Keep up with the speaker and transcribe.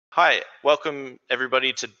Hi, welcome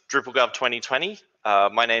everybody to DrupalGov 2020.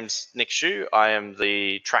 My name's Nick Xu. I am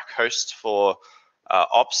the track host for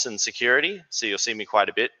Ops and Security, so you'll see me quite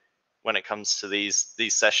a bit when it comes to these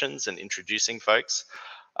sessions and introducing folks.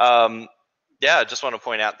 Yeah, I just want to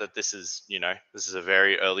point out that this is a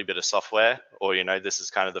very early bit of software, or this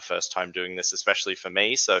is kind of the first time doing this, especially for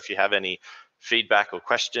me. So if you have any feedback or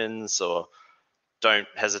questions, or don't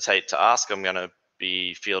hesitate to ask. I'm going to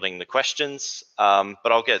be fielding the questions,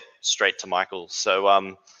 but I'll get straight to Michael. So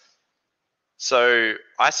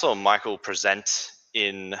I saw Michael present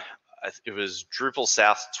in, it was Drupal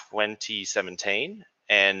South 2017,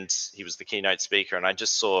 and he was the keynote speaker, and I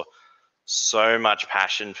just saw so much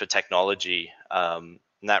passion for technology, and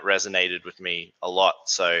that resonated with me a lot.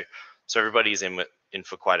 So everybody's in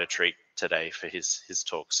for quite a treat today for his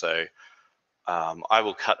talk. So I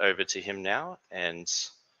will cut over to him now, and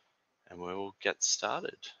we will get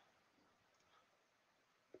started.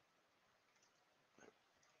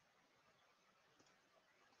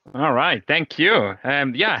 All right, thank you.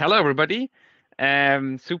 Yeah, hello everybody.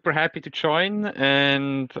 Super happy to join,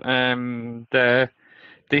 and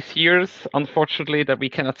this year's, unfortunately, that we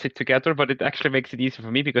cannot sit together, but it actually makes it easier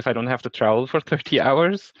for me because I don't have to travel for 30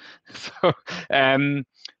 hours. So,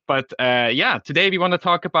 yeah, today we want to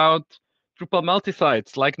talk about Drupal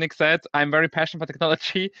multi-sites. Like Nick said, I'm very passionate about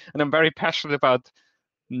technology, and I'm very passionate about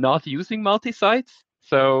not using multi-sites.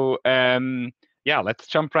 So yeah, let's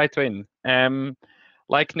jump right in.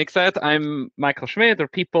 Like Nick said, I'm Michael Schmidt, or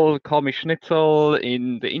people call me Schnitzel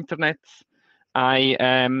in the internet. I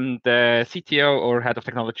am the CTO or head of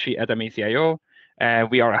technology at Amaze.io.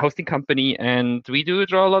 We are a hosting company, and we do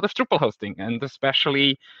a lot of Drupal hosting, and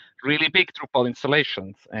especially really big Drupal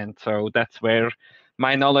installations. And so that's where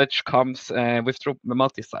my knowledge comes with Drupal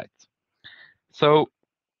multi-site. So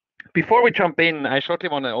before we jump in, I shortly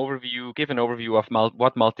want to give an overview of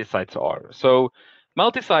what multi-sites are. So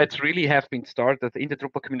multi-sites really have been started in the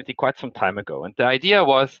Drupal community quite some time ago. And the idea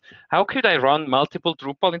was, how could I run multiple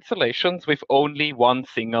Drupal installations with only one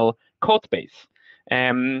single code base?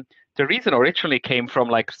 The reason originally came from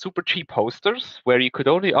like super cheap hosters, where you could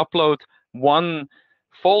only upload one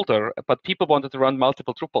folder, but people wanted to run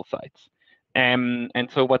multiple Drupal sites. And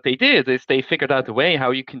so what they did is they figured out a way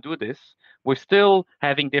how you can do this with still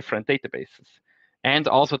having different databases and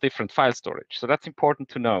also different file storage. So that's important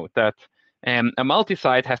to know, that a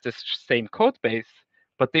multi-site has the same code base,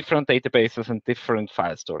 but different databases and different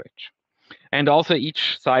file storage. And also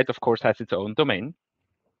each site, of course, has its own domain.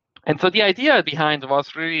 And so the idea behind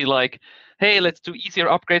was really like, hey, let's do easier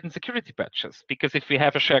upgrade and security patches, because if we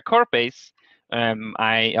have a shared core base,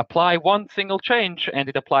 I apply one single change and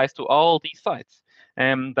it applies to all these sites.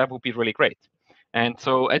 That would be really great. And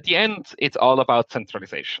so at the end, it's all about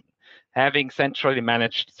centralization. Having centrally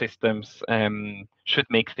managed systems should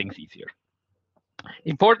make things easier.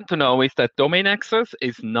 Important to know is that domain access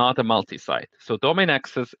is not a multi-site. So domain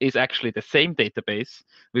access is actually the same database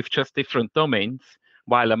with just different domains,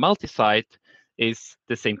 while a multi-site is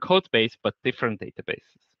the same code base but different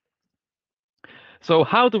databases. So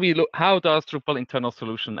how does Drupal internal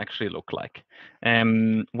solution actually look like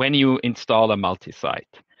when you install a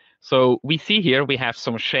multi-site? So we see here we have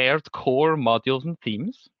some shared core modules and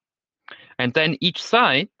themes, and then each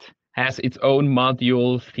site has its own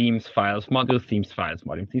module themes files,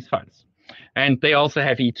 and they also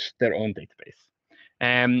have each their own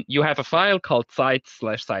database. You have a file called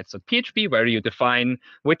sites/sites.php where you define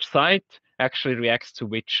which site actually reacts to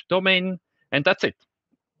which domain, and that's it.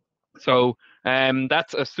 So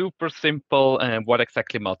that's a super simple what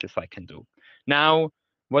exactly multi-site can do. Now,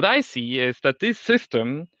 what I see is that this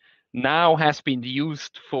system now has been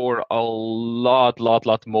used for a lot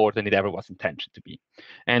more than it ever was intended to be.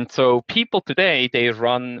 And so people today, they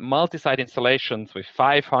run multi-site installations with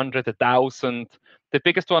 500, 1,000. The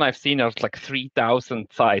biggest one I've seen is like 3,000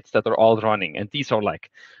 sites that are all running. And these are like,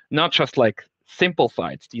 not just like simple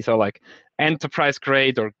sites. These are like enterprise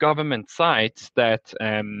grade or government sites that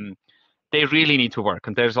they really need to work.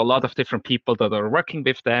 And there's a lot of different people that are working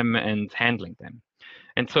with them and handling them.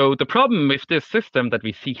 And so the problem with this system that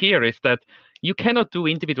we see here is that you cannot do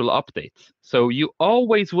individual updates. So you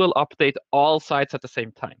always will update all sites at the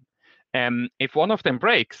same time. If one of them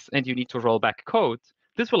breaks and you need to roll back code,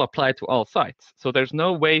 this will apply to all sites. So there's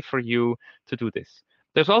no way for you to do this.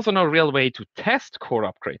 There's also no real way to test core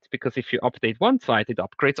upgrades, because if you update one site, it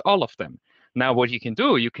upgrades all of them. Now, what you can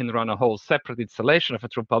do, you can run a whole separate installation of a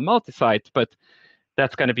Drupal multi-site, but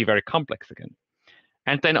that's going to be very complex again.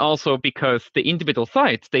 And then also because the individual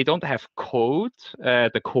sites, they don't have code,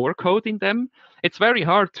 the core code in them, it's very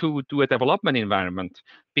hard to do a development environment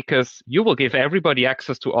because you will give everybody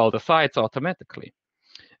access to all the sites automatically.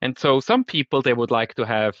 And so some people, they would like to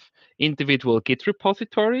have individual Git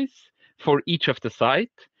repositories for each of the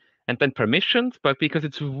site and then permissions. But because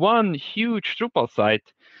it's one huge Drupal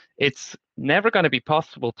site, it's never going to be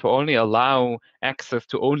possible to only allow access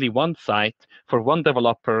to only one site for one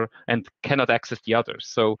developer and cannot access the others.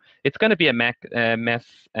 So it's going to be a mess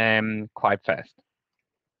quite fast.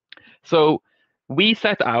 So we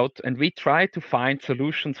set out and we tried to find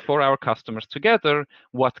solutions for our customers together,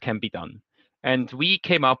 what can be done. And we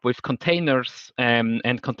came up with containers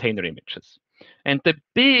and container images. And the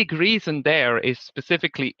big reason there is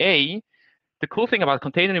specifically the cool thing about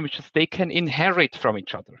container images, they can inherit from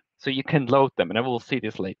each other. So you can load them, and I will see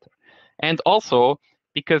this later. And also,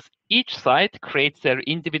 because each site creates their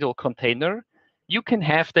individual container, you can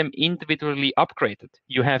have them individually upgraded.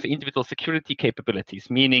 You have individual security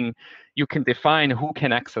capabilities, meaning you can define who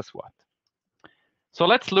can access what. So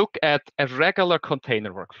let's look at a regular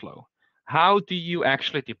container workflow. How do you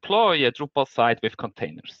actually deploy a Drupal site with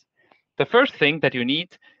containers? The first thing that you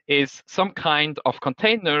need is some kind of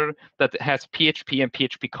container that has PHP and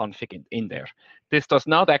PHP config in there. This does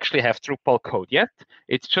not actually have Drupal code yet.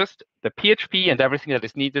 It's just the PHP and everything that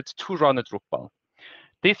is needed to run a Drupal.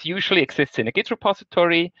 This usually exists in a Git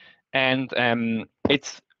repository, and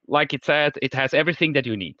it's like it said, it has everything that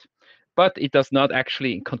you need, but it does not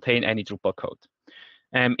actually contain any Drupal code.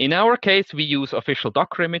 In our case, we use official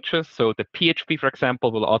Docker images. So the PHP, for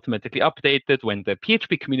example, will automatically update it when the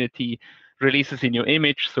PHP community releases a new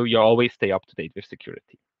image. So you always stay up to date with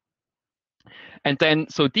security. And then,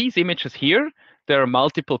 so these images here, there are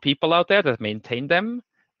multiple people out there that maintain them.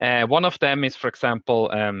 One of them is, for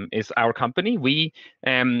example, is our company. We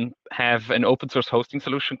have an open source hosting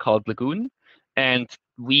solution called Lagoon. And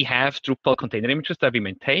we have Drupal container images that we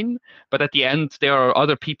maintain, but at the end, there are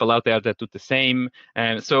other people out there that do the same.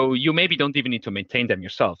 So you maybe don't even need to maintain them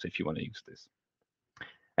yourselves if you want to use this.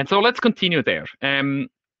 And so let's continue there.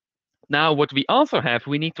 Now, what we also have,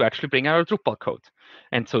 we need to actually bring our Drupal code.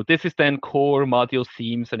 And so this is then core module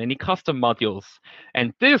themes and any custom modules.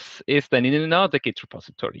 And this is then in another Git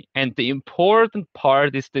repository. And the important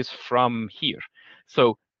part is this from here.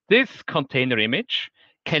 So this container image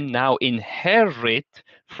can now inherit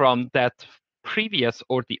from that previous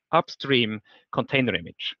or the upstream container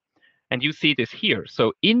image. And you see this here.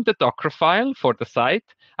 So in the Docker file for the site,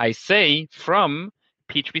 I say from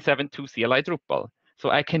PHP 7.2 CLI Drupal. So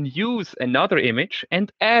I can use another image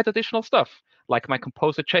and add additional stuff, like my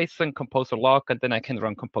composer JSON, composer log, and then I can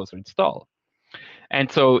run composer install.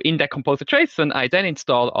 And so in that composer JSON, I then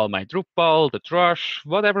install all my Drupal, the Drush,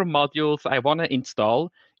 whatever modules I want to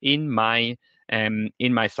install in my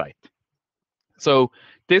site. So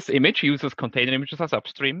this image uses container images as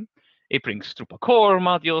upstream. It brings Drupal core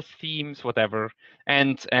modules, themes, whatever.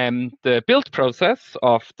 And the build process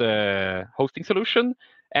of the hosting solution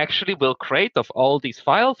actually will create of all these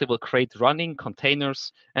files, it will create running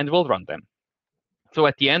containers and will run them. So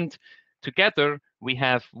at the end, together, we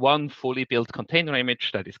have one fully built container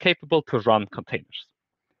image that is capable to run containers.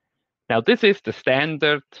 Now, this is the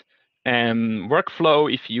standard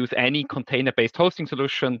workflow. If you use any container-based hosting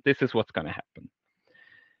solution, this is what's going to happen.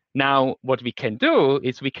 Now, what we can do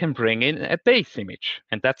is we can bring in a base image,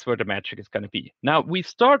 and that's where the magic is going to be. Now, we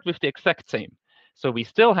start with the exact same. So we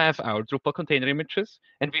still have our Drupal container images,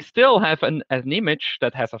 and we still have an image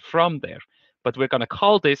that has a from there, but we're going to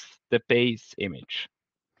call this the base image.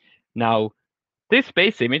 Now, this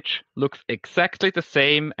base image looks exactly the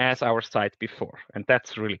same as our site before, and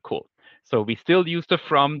that's really cool. So we still use the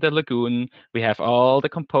from the Lagoon. We have all the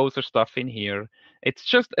composer stuff in here. It's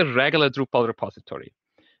just a regular Drupal repository.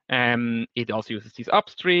 It also uses these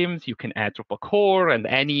upstreams. You can add Drupal core and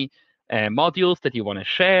any modules that you want to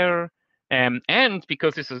share. And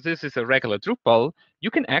because this is a regular Drupal, you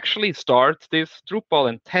can actually start this Drupal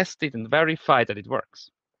and test it and verify that it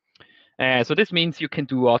works. So this means you can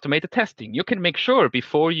do automated testing. You can make sure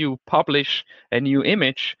before you publish a new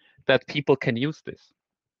image that people can use this.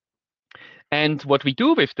 And what we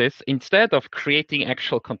do with this, instead of creating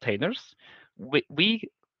actual containers, we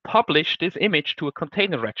publish this image to a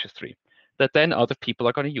container registry that then other people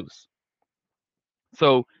are going to use.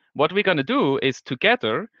 So what we're going to do is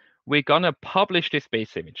together, we're going to publish this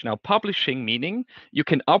base image. Now, publishing meaning you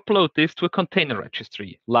can upload this to a container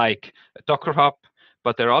registry like a Docker Hub,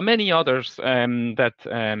 but there are many others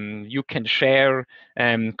that you can share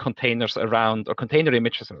containers around or container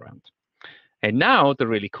images around. And now the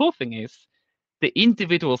really cool thing is the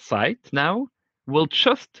individual site now will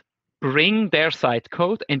just bring their site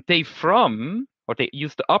code and they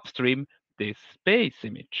use the upstream this base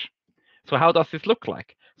image. So how does this look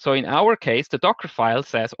like? So in our case, the Docker file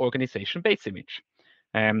says organization base image.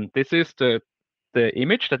 This is the the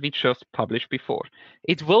image that we just published before.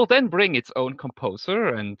 It will then bring its own composer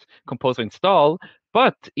and composer install,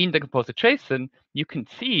 but in the composer JSON, you can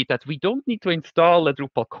see that we don't need to install a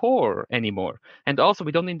Drupal core anymore. And also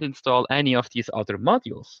we don't need to install any of these other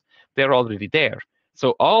modules. They're already there.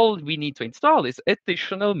 So all we need to install is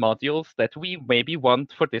additional modules that we maybe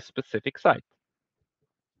want for this specific site.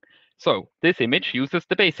 So this image uses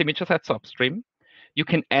the base image as upstream. You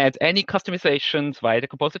can add any customizations via the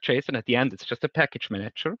composer JSON. At the end, it's just a package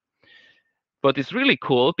manager. But it's really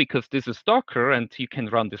cool because this is Docker and you can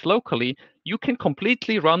run this locally. You can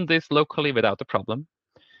completely run this locally without a problem.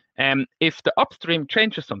 If the upstream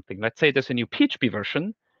changes something, let's say there's a new PHP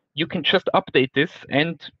version, you can just update this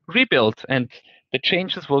and rebuild, and the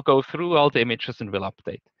changes will go through all the images and will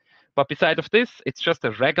update. But beside of this, it's just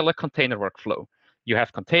a regular container workflow. You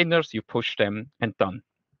have containers, you push them, and done.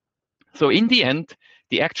 So in the end,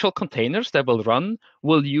 the actual containers that will run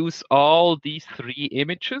will use all these three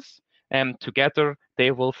images, and together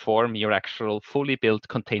they will form your actual fully built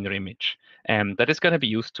container image that is going to be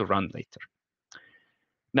used to run later.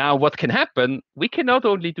 Now, what can happen, we can not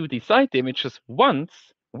only do these site images once,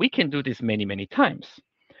 we can do this many, many times.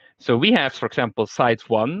 So we have, for example, site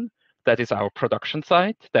 1, that is our production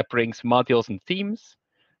site that brings modules and themes.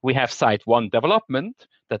 We have site 1 development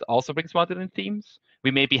that also brings modules and themes.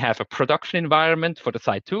 We maybe have a production environment for the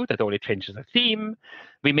site 2 that only changes a theme.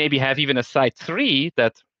 We maybe have even a site 3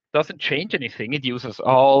 that doesn't change anything. It uses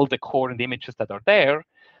all the core and images that are there.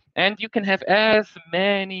 And you can have as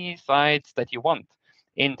many sites that you want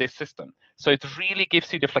in this system. So it really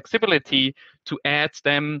gives you the flexibility to add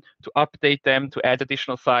them, to update them, to add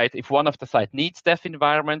additional sites. If one of the site needs dev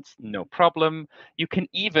environments, no problem. You can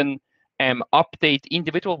even update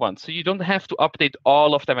individual ones. So you don't have to update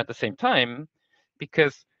all of them at the same time,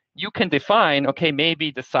 because you can define, okay,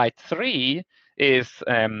 maybe the site 3 is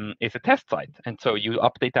a test site. And so you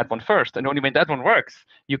update that one first. And only when that one works,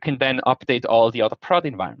 you can then update all the other prod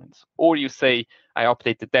environments. Or you say, I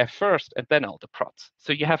update the dev first and then all the prods.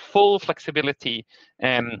 So you have full flexibility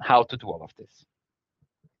how to do all of this.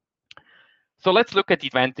 So let's look at the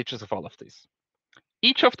advantages of all of this.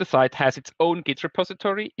 Each of the sites has its own Git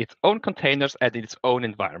repository, its own containers, and its own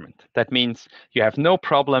environment. That means you have no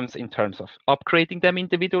problems in terms of upgrading them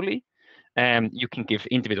individually. You can give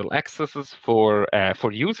individual accesses for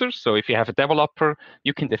users. So if you have a developer,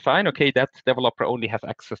 you can define, okay, that developer only has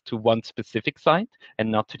access to one specific site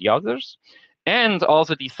and not to the others. And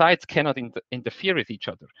also these sites cannot interfere with each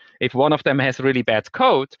other. If one of them has really bad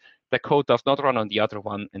code, the code does not run on the other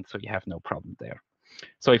one, and so you have no problem there.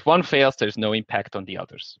 So if one fails, there's no impact on the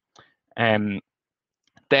others.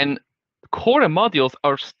 Then core and modules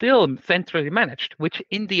are still centrally managed, which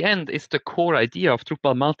in the end is the core idea of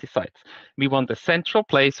Drupal MultiSites. We want a central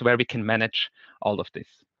place where we can manage all of this.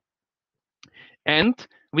 And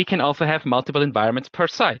we can also have multiple environments per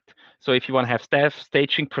site. So if you want to have dev,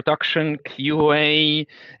 staging, production, QA,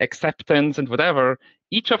 acceptance, and whatever,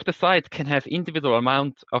 each of the sites can have individual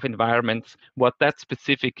amount of environments, what that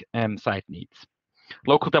specific site needs.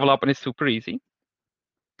 Local development is super easy.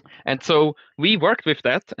 And so we worked with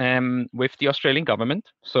that with the Australian government,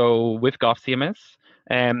 so with GovCMS.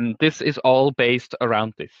 This is all based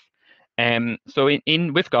around this. So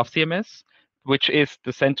with GovCMS, which is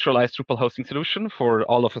the centralized Drupal hosting solution for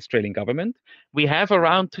all of Australian government, we have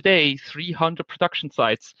around today 300 production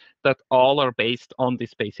sites that all are based on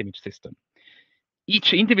this base image system.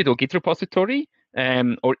 Each individual Git repository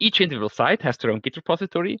or each individual site has their own Git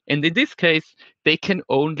repository. And in this case, they can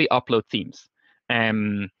only upload themes.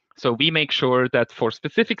 So we make sure that for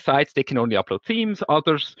specific sites, they can only upload themes.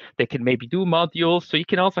 Others, they can maybe do modules. So you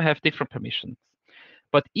can also have different permissions.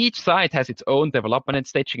 But each site has its own development and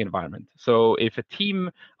staging environment. So if a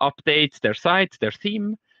team updates their site, their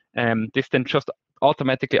theme, this then just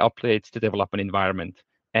automatically updates the development environment.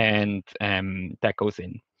 And that goes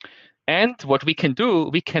in. And what we can do,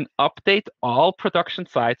 we can update all production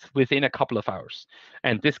sites within a couple of hours.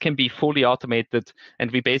 And this can be fully automated,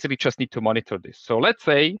 and we basically just need to monitor this. So let's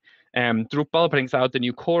say Drupal brings out the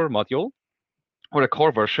new core module or a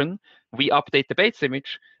core version. We update the base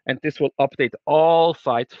image, and this will update all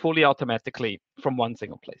sites fully automatically from one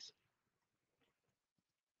single place.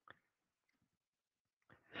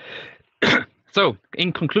 So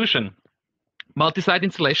in conclusion, multi-site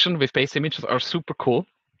installation with base images are super cool.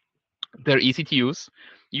 They're easy to use.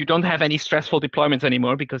 You don't have any stressful deployments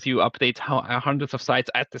anymore because you update hundreds of sites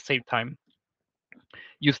at the same time.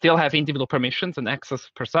 You still have individual permissions and access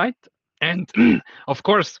per site. And of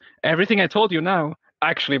course, everything I told you now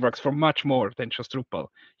actually works for much more than just Drupal.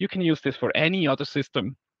 You can use this for any other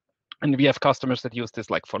system. And we have customers that use this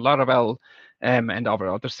like for Laravel and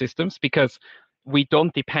our other systems, because we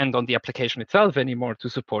don't depend on the application itself anymore to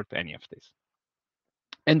support any of this.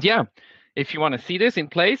 And yeah, if you want to see this in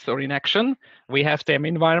place or in action, we have demo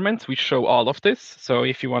environments which show all of this. So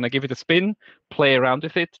if you want to give it a spin, play around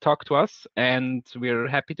with it, talk to us, and we're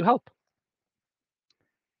happy to help.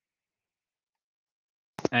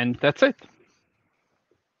 And that's it.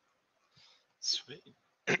 Sweet.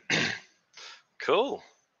 Cool.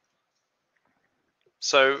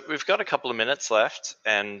 So we've got a couple of minutes left,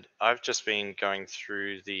 and I've just been going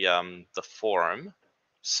through the forum.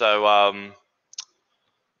 So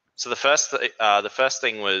so the first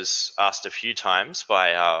thing was asked a few times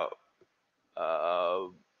by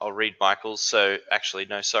I'll read Michael's. So actually,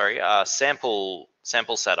 no, sorry, sample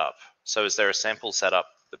setup. So is there a sample setup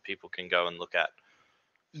that people can go and look at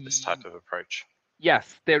for this type of approach?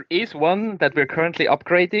 Yes, there is one that we're currently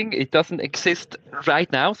upgrading. It doesn't exist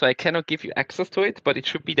right now, so I cannot give you access to it, but it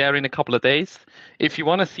should be there in a couple of days. If you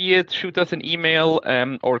want to see it, shoot us an email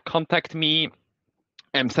or contact me.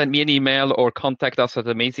 Send me an email or contact us at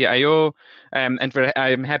Amazee.io, and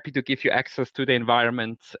I'm happy to give you access to the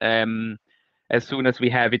environment as soon as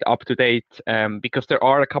we have it up to date, because there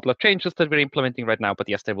are a couple of changes that we're implementing right now, but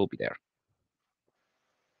yes, they will be there.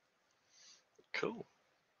 Cool.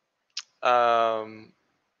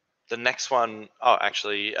 The next one, oh,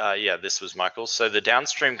 actually, yeah, this was Michael. So the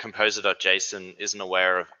downstream composer.json isn't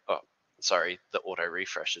aware of, oh, sorry, the auto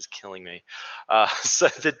refresh is killing me. So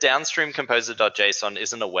the downstream composer.json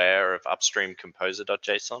isn't aware of upstream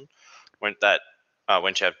composer.json. Won't that,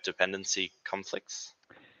 won't you have dependency conflicts?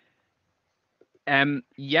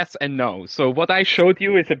 Yes and no. So what I showed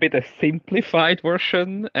you is a bit a simplified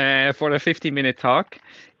version for a 15-minute talk.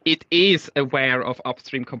 It is aware of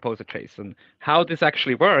upstream composer.json. How this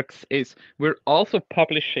actually works is we're also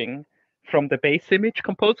publishing from the base image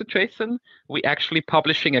composer.json. We're actually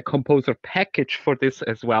publishing a composer package for this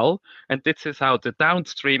as well. And this is how the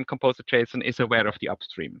downstream composer.json is aware of the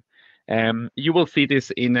upstream. You will see this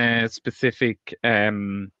in a specific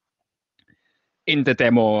in the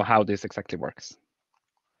demo how this exactly works.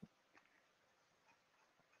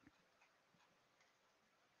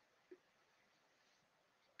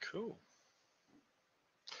 Cool.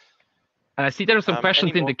 And I see there are some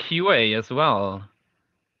questions in the QA as well.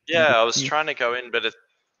 Yeah, I was trying to go in,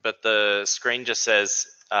 but the screen just says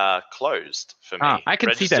closed for me. I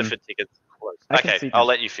can see them. For tickets closed. Okay, I'll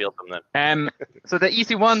let you field them then. So the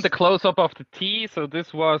easy one, the close-up of the T. So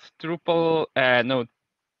this was Drupal,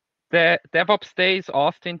 the DevOps Days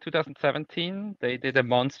Austin 2017. They did a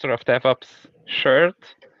Monster of DevOps shirt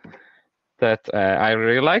that I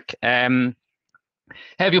really like.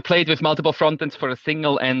 Have you played with multiple frontends for a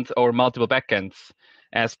single end or multiple backends?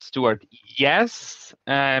 Asked Stuart. Yes.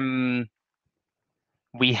 We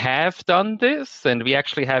have done this, and we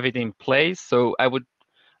actually have it in place. So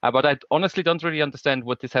but I honestly don't really understand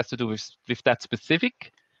what this has to do with that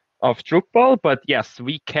specific of Drupal. But yes,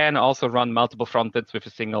 we can also run multiple frontends with a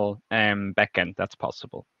single backend. That's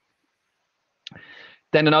possible.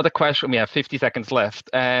 Then another question. We have 50 seconds left.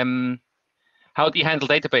 How do you handle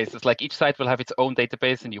databases? Like each site will have its own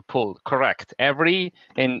database and you pull. Correct. Every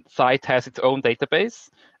site has its own database,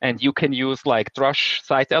 and you can use like Drush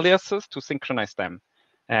site aliases to synchronize them.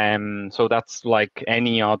 So that's like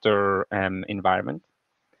any other environment.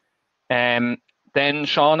 Then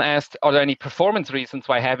Sean asked, are there any performance reasons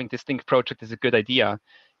why having distinct project is a good idea?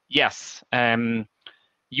 Yes.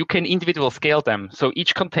 You can individually scale them. So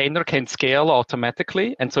each container can scale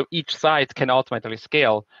automatically. And so each site can automatically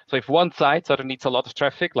scale. So if one site sort of needs a lot of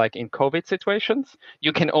traffic, like in COVID situations,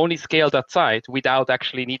 you can only scale that site without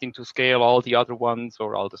actually needing to scale all the other ones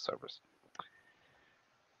or all the servers.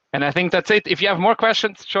 And I think that's it. If you have more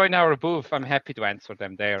questions, join our booth. I'm happy to answer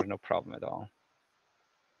them there. No problem at all.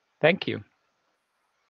 Thank you.